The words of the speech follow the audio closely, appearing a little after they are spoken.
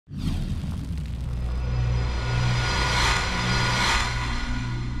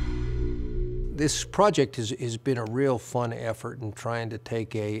This project has been a real fun effort in trying to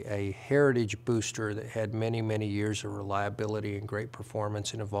take a heritage booster that had many, many years of reliability and great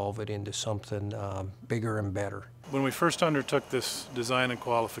performance and evolve it into something bigger and better. When we first undertook this design and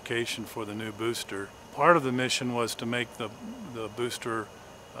qualification for the new booster, part of the mission was to make the booster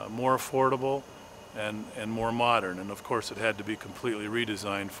more affordable and more modern, and of course it had to be completely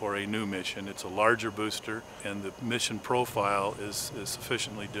redesigned for a new mission. It's a larger booster, and the mission profile is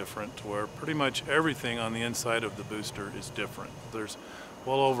sufficiently different to where pretty much everything on the inside of the booster is different. There's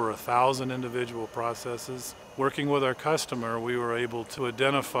well over 1,000 individual processes. Working with our customer, we were able to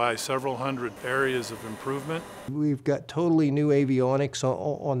identify several hundred areas of improvement. We've got totally new avionics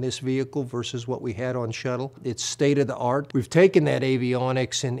on this vehicle versus what we had on shuttle. It's state of the art. We've taken that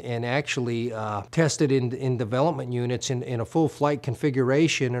avionics and actually tested in development units in a full flight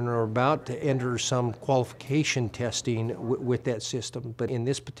configuration and are about to enter some qualification testing with that system. But in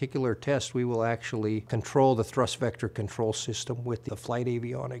this particular test, we will actually control the thrust vector control system with the flight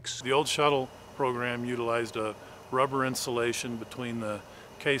avionics. The old shuttle program utilized a rubber insulation between the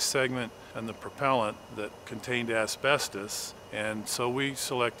case segment and the propellant that contained asbestos, and so we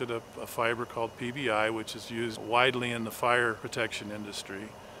selected a fiber called PBI, which is used widely in the fire protection industry.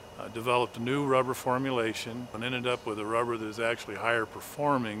 Developed a new rubber formulation and ended up with a rubber that is actually higher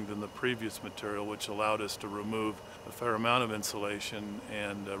performing than the previous material, which allowed us to remove a fair amount of insulation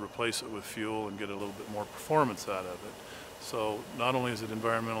and replace it with fuel and get a little bit more performance out of it. So not only is it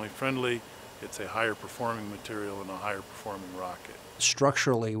environmentally friendly, it's a higher performing material and a higher performing rocket.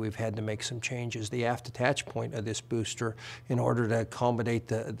 Structurally, we've had to make some changes. The aft attach point of this booster, in order to accommodate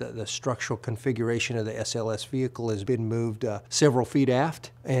the structural configuration of the SLS vehicle, has been moved several feet aft.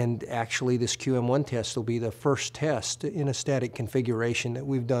 And actually, this QM1 test will be the first test in a static configuration that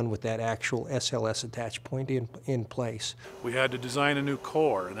we've done with that actual SLS attach point in place. We had to design a new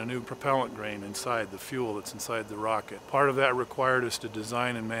core and a new propellant grain inside the fuel that's inside the rocket. Part of that required us to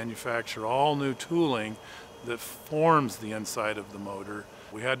design and manufacture all new tooling that forms the inside of the motor.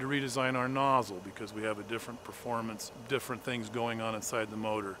 We had to redesign our nozzle because we have a different performance, different things going on inside the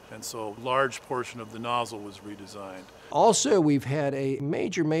motor, and so a large portion of the nozzle was redesigned. Also, we've had a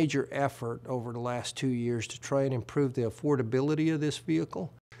major effort over the last 2 years to try and improve the affordability of this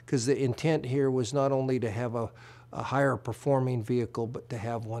vehicle, because the intent here was not only to have a higher performing vehicle, but to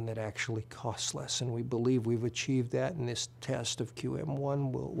have one that actually costs less. And we believe we've achieved that, and this test of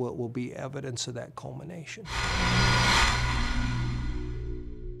QM1 will be evidence of that culmination.